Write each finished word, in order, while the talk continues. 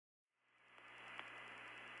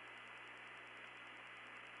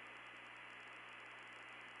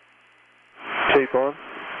Tape on.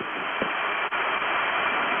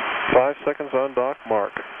 5 seconds on dock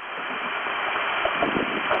mark. 3, 2,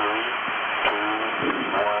 1,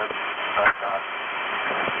 dock.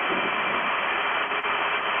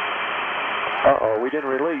 Uh-oh, we didn't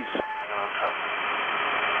release.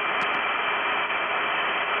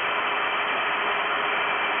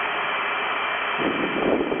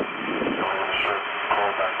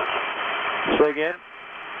 Say again?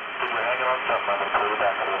 We're hanging on something. I'm going to pull you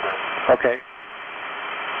back a little bit. Okay.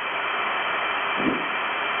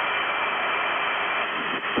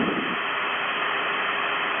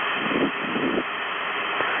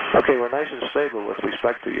 Okay, we're nice and stable with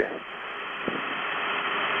respect to you.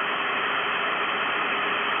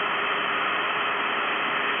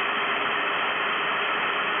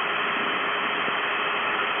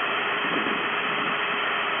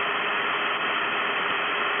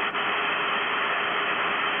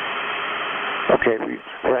 Okay,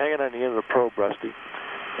 we're hanging on the end of the probe, Rusty,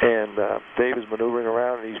 and Dave is maneuvering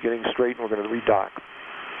around and he's getting straight, and we're going to redock.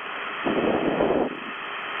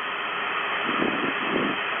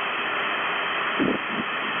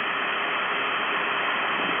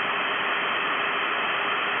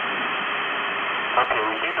 Okay,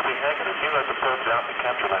 we seem to be hanging. It seems like the probe's out and the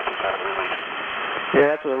capture license haven't released. Yeah,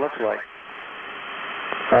 that's what it looks like.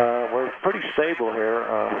 We're pretty stable here. I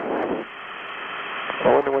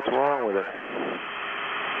wonder what's wrong with it.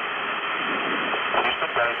 Houston,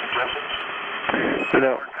 got any suggestions? You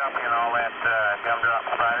know, Copy on all that gumdrop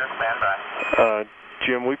fighter. Stand by.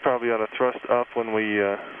 Jim, we probably ought to thrust up when we,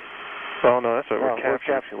 oh no, that's right, we're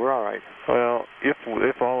captured. We're all right. Well,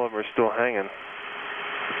 if all of them are still hanging.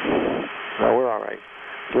 No, we're all right.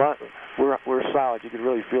 We're solid. You could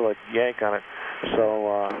really feel a yank on it. So,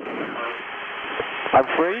 I'm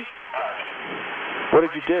free? What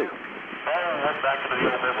did you do? Went back to the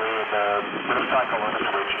old memory and put a cycle on the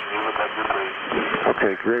switch. You look like you're free.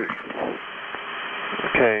 Okay, great.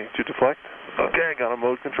 Okay, to deflect? Okay, I got a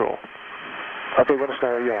mode control. Okay, we're going to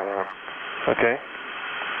start a yaw now. Okay.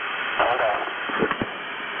 Hold on.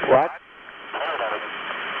 What? Hold on.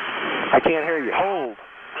 I can't hear you. Hold.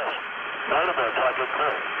 Yes. Wait a minute till I get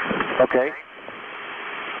clear. Okay.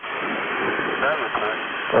 Now you're clear.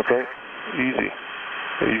 Okay. Easy.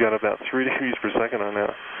 You got about 3 degrees per second on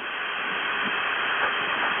that.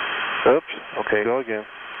 Oops. Okay, go again.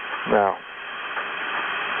 Now.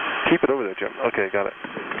 Keep it over there, Jim. Okay, got it.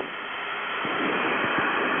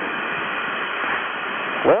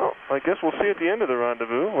 Well, I guess we'll see at the end of the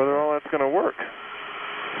rendezvous whether all that's going to work.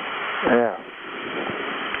 Yeah.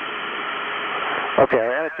 Okay,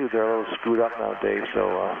 our attitudes are a little screwed up now, Dave,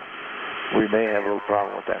 so we may have a little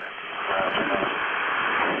problem with that.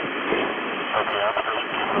 Okay, I'm supposed to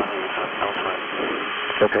keep it on you, so don't sweat.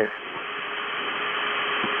 Okay.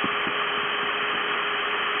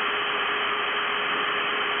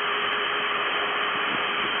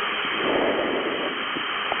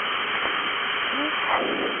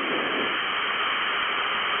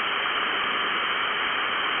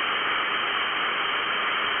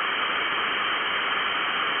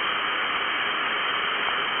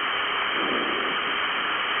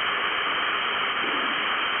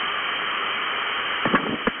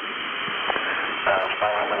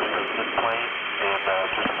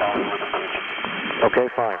 Okay,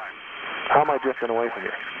 fine. How am I drifting away from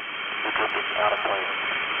you? You're drifting out of plane.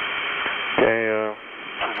 Okay,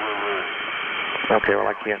 To your rear. Okay, well,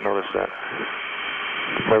 I can't notice that.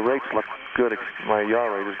 My rates look good. My yaw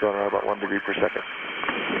rate is going around about 1 degree per second.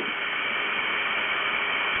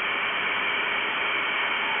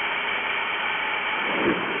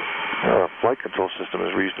 Flight control system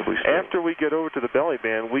is reasonably stable. after we get over to the belly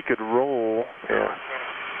band, we could roll. Yeah.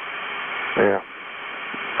 Yeah.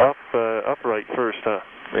 Upright first, huh?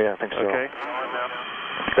 Yeah, I think so. Okay.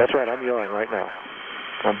 That's right, I'm yawing right now.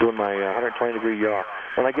 I'm doing my 120 degree yaw.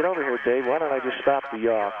 When I get over here, Dave, why don't I just stop the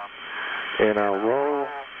yaw and I'll roll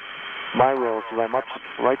my roll so I'm up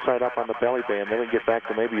right side up on the belly band, then we get back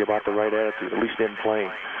to maybe about the right attitude, at least in plane.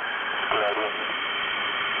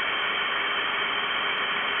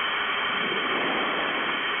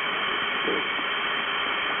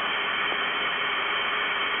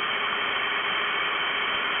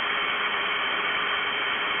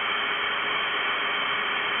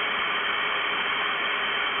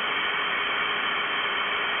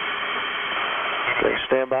 Okay,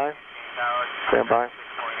 stand by. Stand by.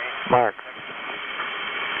 Mark.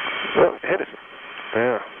 Well, hit it.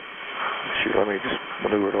 Yeah. Shoot, let me just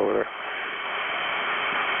maneuver it over there.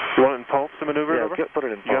 You want it in pulse to maneuver it over? Yeah, put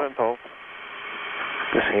it in pulse. You got it in pulse.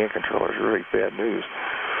 This hand controller is really bad news.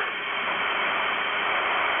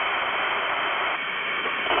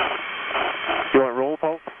 You want roll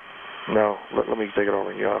pulse? No, let me take it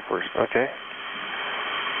over in yaw first. Okay.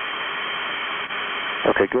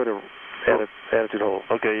 Okay, go to attitude hold.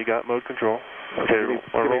 Okay, you got mode control. Okay,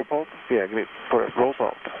 roll pulse? Yeah, put it. Roll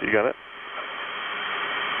pulse. You got it?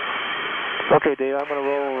 Okay, Dave, I'm going to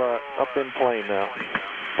roll up in plane now.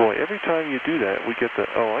 Boy, every time you do that, we get the...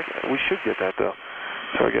 Oh, we should get that, though.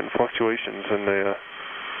 So we're getting fluctuations in the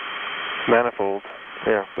manifold.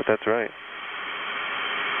 Yeah. But that's right.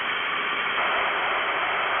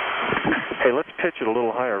 Hey, let's pitch at a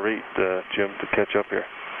little higher rate, Jim, to catch up here.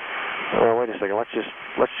 Wait a second. Let's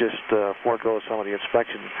just forego some of the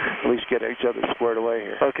inspection. At least get each other squared away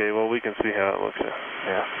here. Okay. Well, we can see how it looks here.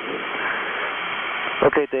 Yeah.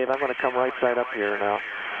 Okay, Dave. I'm going to come right side up here now,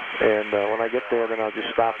 and when I get there, then I'll just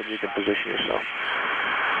stop and you can position yourself.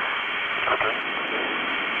 Okay.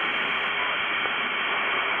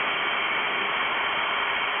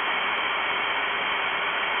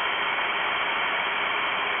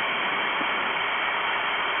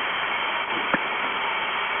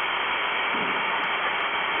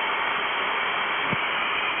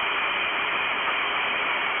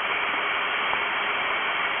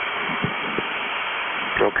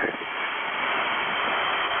 Okay.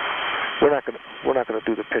 We're not gonna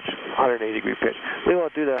do the pitch, 180-degree pitch. We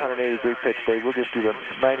won't do that 180-degree pitch, Dave. We'll just do the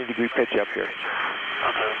 90-degree pitch up here.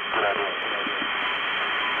 Okay, good idea.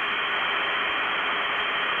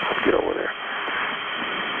 Let's get over there.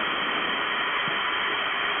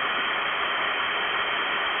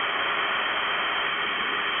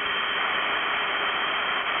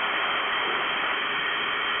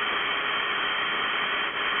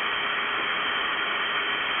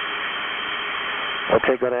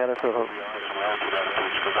 Okay, go to attitude hold.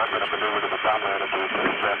 Because I'm going to maneuver to the top attitude to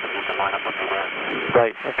ascent, and you can line up with me there.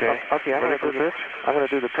 Right. Okay. Okay, I'm going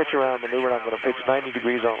to do the pitch around maneuver, and I'm going to pitch 90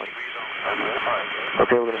 degrees only. Okay, fine.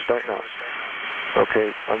 Okay, we're going to start now. Okay,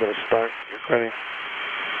 I'm going to start. Ready?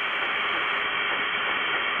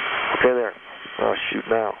 Okay, there. Oh, shoot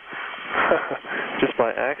now. Just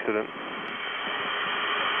by accident.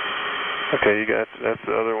 Okay, you got that's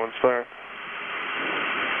the other one fired.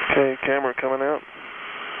 Okay, camera coming out.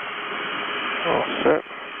 All set.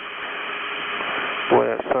 Boy,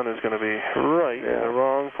 that sun is going to be right in the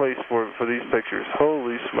wrong place for these pictures.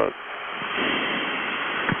 Holy smoke.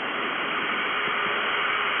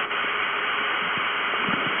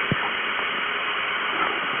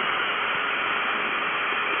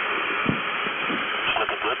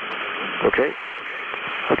 Looking good. Okay.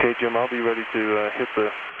 Okay, Jim, I'll be ready to hit the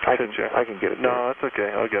picture. I can get it. No, that's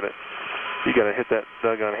okay. I'll get it. You got to hit that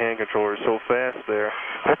doggone hand controller so fast there.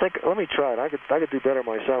 I think, let me try it. I could do better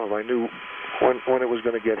myself if I knew when it was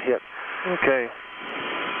going to get hit. Okay.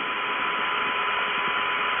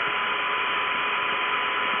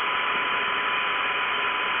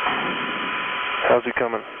 How's he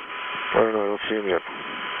coming? I don't know. I don't see him yet.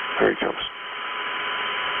 There he comes.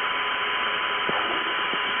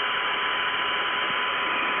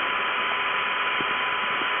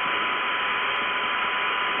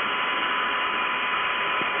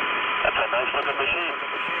 That's a nice looking machine.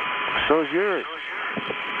 So's yours.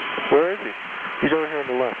 Where is he? He's over here on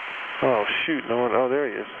the left. Oh, shoot. No one. Oh, there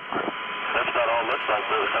he is. That's not all it looks like,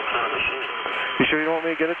 but some sort of machine. You sure you don't want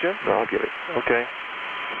me to get it, Jim? No, I'll get it. Okay.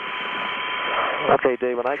 Okay,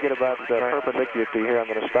 Dave, when I get about perpendicular to here, I'm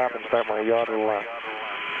going to stop and start my yaw to the left.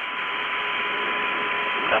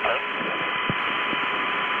 Okay.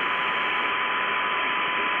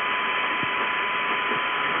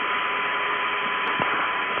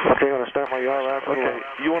 Okay, I'm going to start my yaw around to the Okay.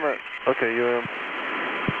 left. You want to... Okay, you...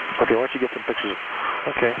 Okay, why don't you get some pictures?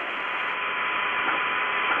 Okay.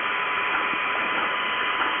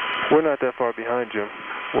 We're not that far behind, Jim.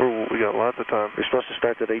 We got lots of time. We're supposed to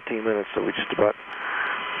start at 18 minutes, so we just about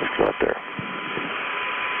there.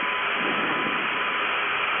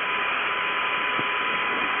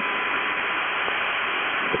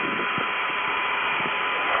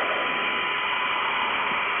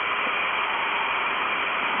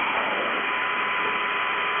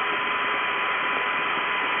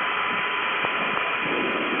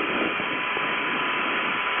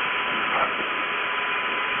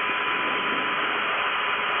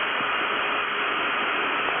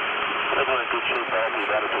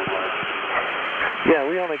 Yeah,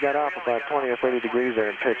 we only got off about 20 or 30 degrees there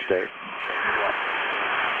in pitch, Dave.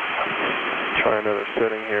 Try another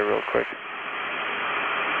setting here real quick.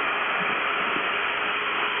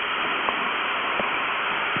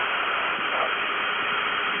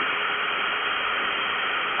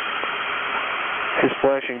 His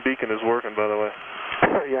flashing beacon is working, by the way.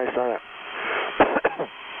 Yeah, I saw that.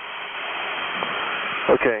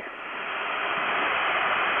 Okay.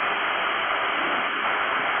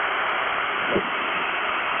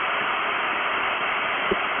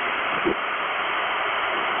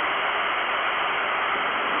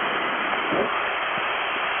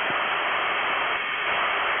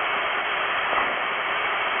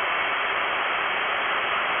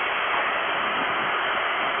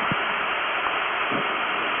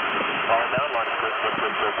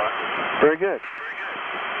 Very good.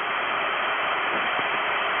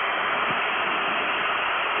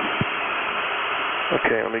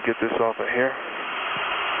 Okay, let me get this off of here.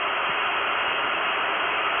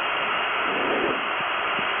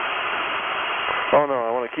 Oh no,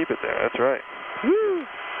 I want to keep it there. That's right. Woo!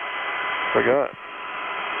 Forgot.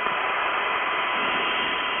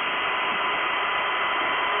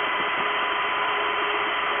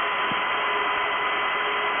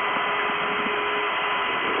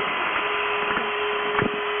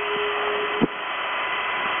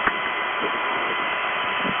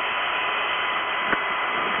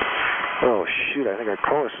 Oh shoot, I think our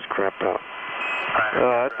chorus is crapped out.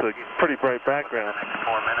 That's a pretty bright background.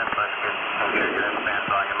 4 minutes, let's get your advance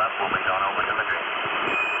volume up. We'll be going over to the green.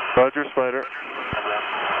 Roger, Spider.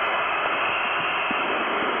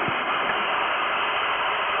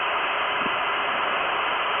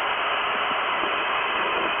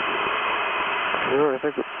 Yeah, I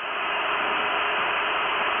think.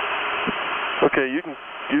 Okay, you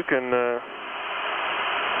can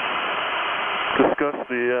discuss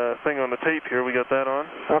the thing on the tape here. We got that on.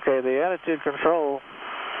 Okay, the attitude control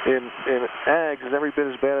in AGS is every bit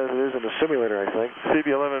as bad as it is in the simulator, I think.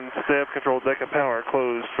 CB11 stab control deck of power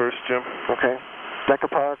closed first, Jim. Okay. Deck of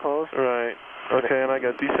power closed? Right. Okay, and I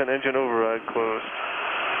got descent engine override closed.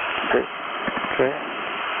 Okay. Okay.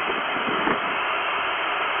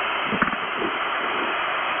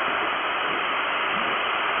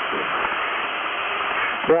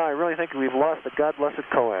 Well, I really think we've lost the God-blessed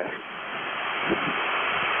coax.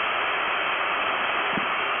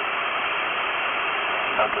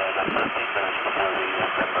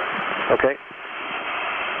 Okay.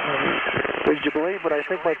 Would you believe, but I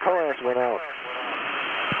think my coax went out.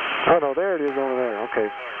 Oh, no, there it is over there. Okay.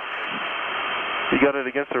 You got it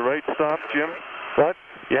against the right stop, Jim? What?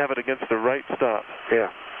 You have it against the right stop.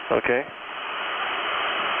 Yeah. Okay.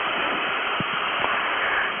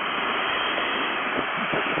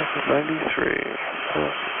 '93.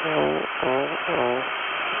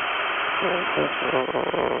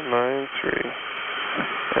 93.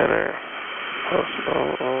 Enter.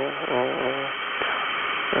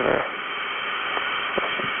 Enter.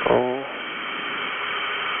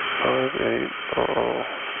 5800.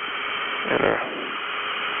 Enter.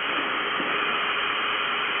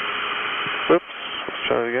 Oops. Let's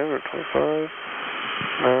try it again. We're 25.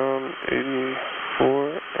 Noun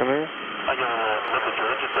 84. Enter. I got a look at your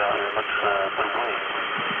engine down here. It looks pretty clean.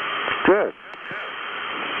 Good.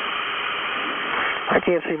 I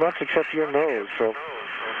can't see much except your nose, so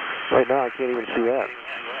right now I can't even see that.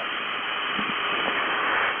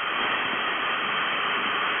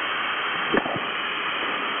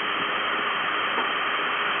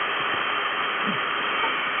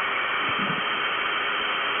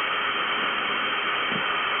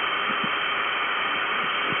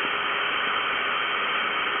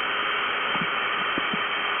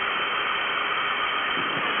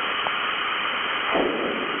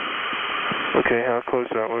 Okay, how close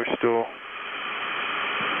are we? We're still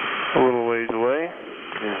a little ways away.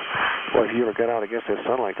 Yeah. Well, if you ever got out against that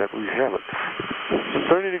sun like that, we haven't.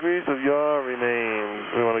 30 degrees of yaw remain.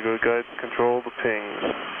 We want to go guide control the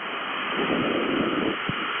pings.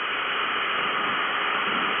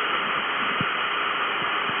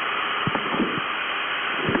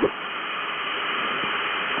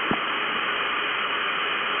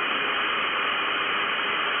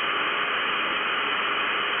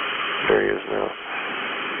 There he is now.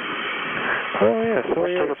 Oh, yeah, so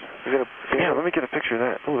yeah, let me get a picture of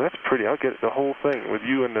that. Oh, that's pretty. I'll get the whole thing with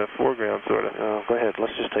you in the foreground, sort of. Go ahead.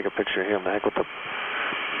 Let's just take a picture of him. The heck with the...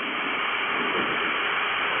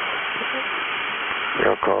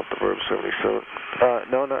 Yeah, I'll call it the verb 77.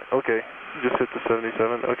 No, not... Okay. Just hit the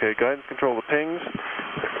 77. Okay, guidance control the pings.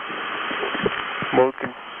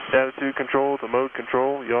 Attitude control to mode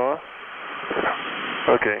control, yaw.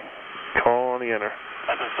 Okay. Call on the enter.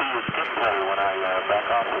 I can see your skin player when I back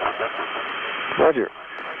off with the distance. Roger.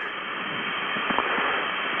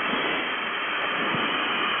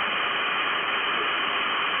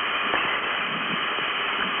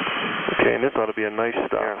 Okay, and this ought to be a nice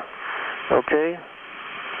stop. Yeah. Okay.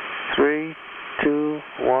 3, 2,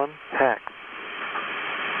 1, hack.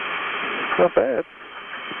 Not bad.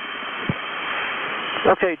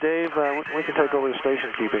 Okay, Dave, we can take over the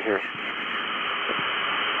station keeping here.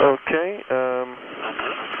 Okay,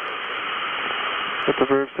 hit the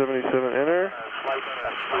verb 77, enter.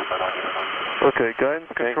 Okay,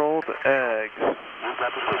 guidance control to AGS.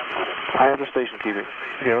 I the station keeping.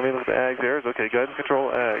 Okay, let me look at the AGS errors. Okay, guidance control,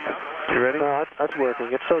 AGS. You ready? No, that's working.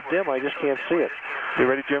 It's so dim I just can't see it. You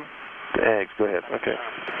ready, Jim? The AGS, go ahead. Okay,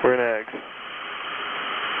 we're in AGS.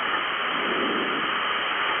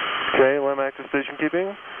 Okay, LEM active station keeping.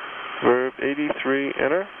 Verb 83,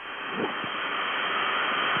 enter.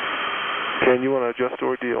 Okay, and you want to adjust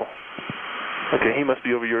ordeal. Okay, he must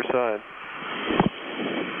be over your side.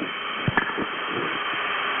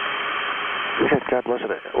 God bless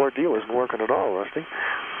it. Ordeal isn't working at all, Rusty.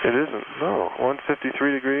 It isn't. No. 153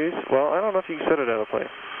 degrees. Well, I don't know if you can set it on a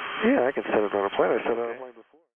plane. Yeah, I can set it on a plane. I set it on a plane.